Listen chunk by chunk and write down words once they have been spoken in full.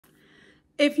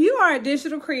If you are a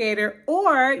digital creator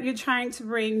or you're trying to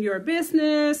bring your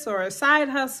business or a side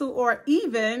hustle or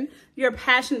even your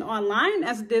passion online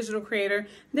as a digital creator,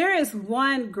 there is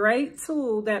one great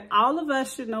tool that all of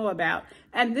us should know about.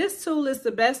 And this tool is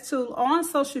the best tool on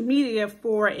social media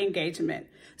for engagement.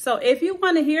 So if you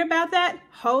want to hear about that,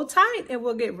 hold tight and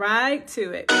we'll get right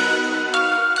to it.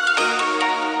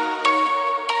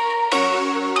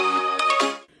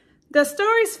 The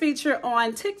stories feature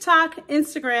on TikTok,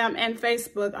 Instagram, and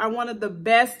Facebook are one of the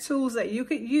best tools that you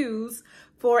could use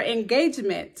for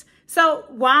engagement. So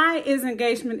why is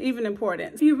engagement even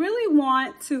important? If you really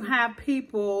want to have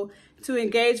people to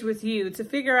engage with you, to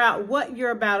figure out what you're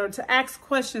about, or to ask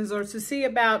questions, or to see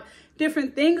about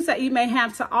different things that you may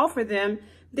have to offer them,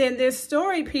 then this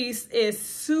story piece is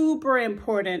super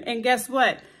important. And guess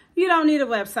what? You don't need a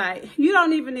website. You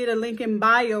don't even need a link in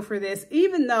bio for this,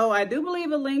 even though I do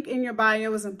believe a link in your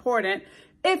bio is important.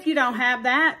 If you don't have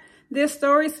that, this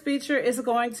stories feature is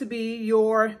going to be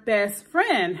your best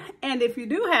friend. And if you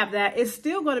do have that, it's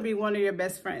still going to be one of your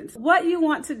best friends. What you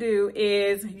want to do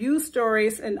is use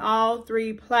stories in all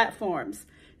three platforms.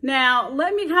 Now,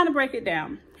 let me kind of break it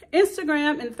down.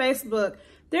 Instagram and Facebook,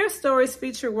 their stories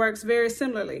feature works very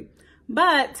similarly.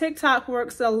 But TikTok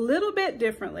works a little bit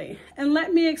differently, and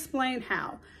let me explain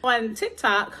how. On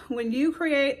TikTok, when you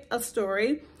create a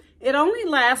story, it only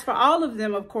lasts for all of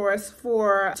them, of course,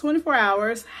 for 24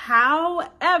 hours.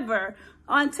 However,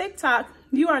 on TikTok,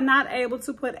 you are not able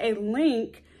to put a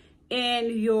link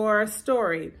in your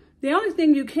story. The only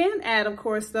thing you can add, of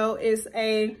course, though, is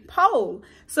a poll.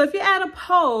 So if you add a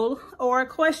poll or a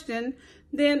question,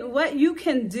 then what you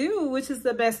can do, which is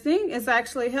the best thing, is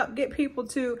actually help get people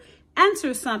to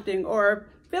answer something or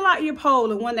fill out your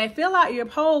poll. And when they fill out your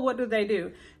poll, what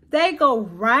do? They go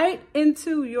right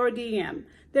into your DM.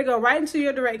 They go right into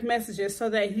your direct messages so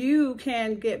that you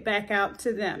can get back out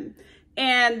to them.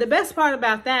 And the best part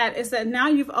about that is that now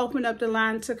you've opened up the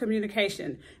line to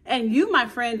communication. And you, my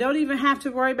friend, don't even have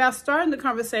to worry about starting the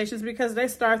conversations because they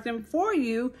start them for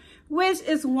you, which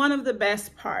is one of the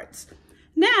best parts.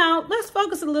 Now, let's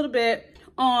focus a little bit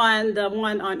on the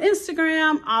one on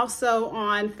Instagram, also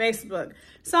on Facebook.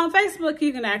 So on Facebook,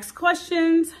 you can ask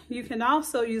questions. You can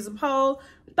also use a poll,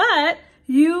 but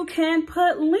you can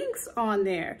put links on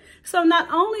there. So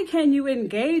not only can you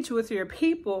engage with your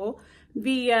people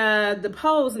via the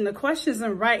polls and the questions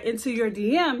and right into your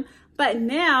DM, but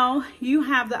now you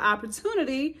have the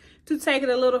opportunity to take it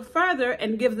a little further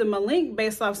and give them a link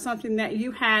based off something that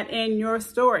you had in your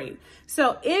story.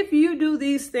 So if you do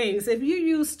these things, if you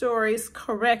use stories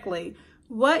correctly,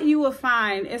 what you will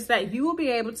find is that you will be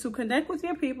able to connect with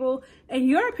your people and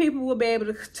your people will be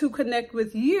able to connect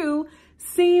with you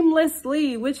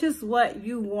seamlessly, which is what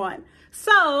you want.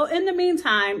 So in the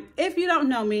meantime, if you don't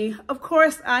know me, of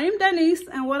course, I am Denise,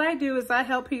 and what I do is I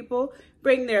help people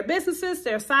bring their businesses,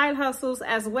 their side hustles,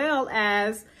 as well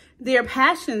as their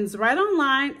passions right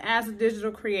online as a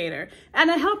digital creator.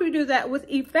 And I help you do that with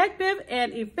effective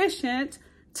and efficient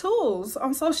tools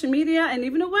on social media and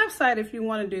even a website if you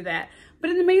want to do that. But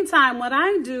in the meantime, what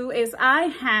I do is I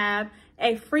have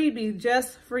a freebie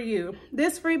just for you.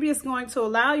 This freebie is going to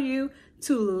allow you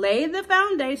to lay the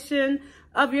foundation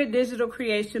of your digital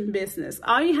creation business.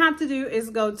 All you have to do is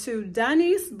go to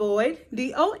Denise Boyd,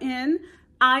 D-O-N-I-S-E,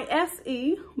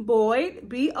 Boyd,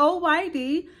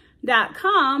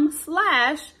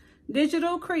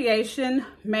 BOYD.com/digital creation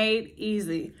made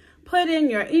easy. Put in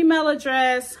your email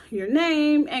address, your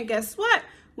name, and guess what?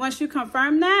 Once you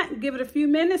confirm that, give it a few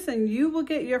minutes and you will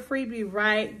get your freebie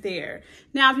right there.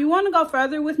 Now, if you want to go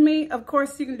further with me, of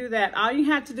course you can do that. All you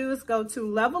have to do is go to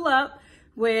Level Up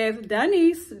with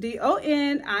Denise,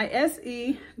 DONISE.com.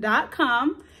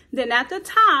 Then at the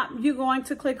top, you're going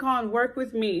to click on Work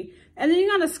With Me. And then you're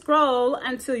going to scroll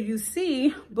until you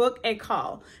see Book a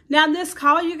Call. Now, this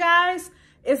call, you guys,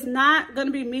 is not going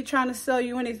to be me trying to sell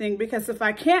you anything, because if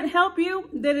I can't help you,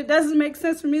 then it doesn't make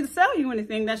sense for me to sell you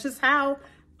anything. That's just how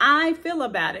I feel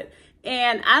about it.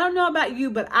 And I don't know about you,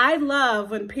 but I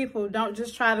love when people don't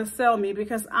just try to sell me,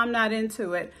 because I'm not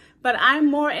into it. But I'm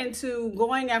more into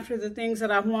going after the things that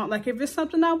I want. Like if it's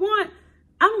something I want,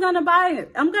 I'm going to buy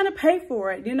it. I'm going to pay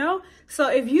for it, you know? So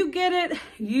if you get it,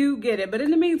 you get it. But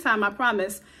in the meantime, I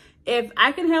promise, if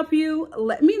I can help you,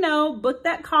 let me know, book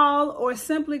that call, or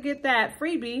simply get that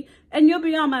freebie and you'll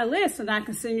be on my list and I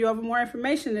can send you over more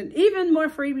information and even more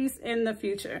freebies in the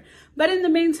future. But in the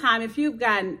meantime, if you've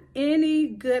gotten any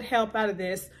good help out of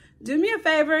this, do me a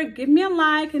favor, give me a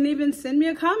like and even send me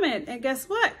a comment. And guess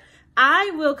what?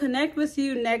 I will connect with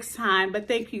you next time. But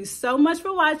thank you so much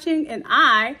for watching, and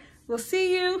I will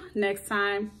see you next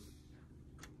time.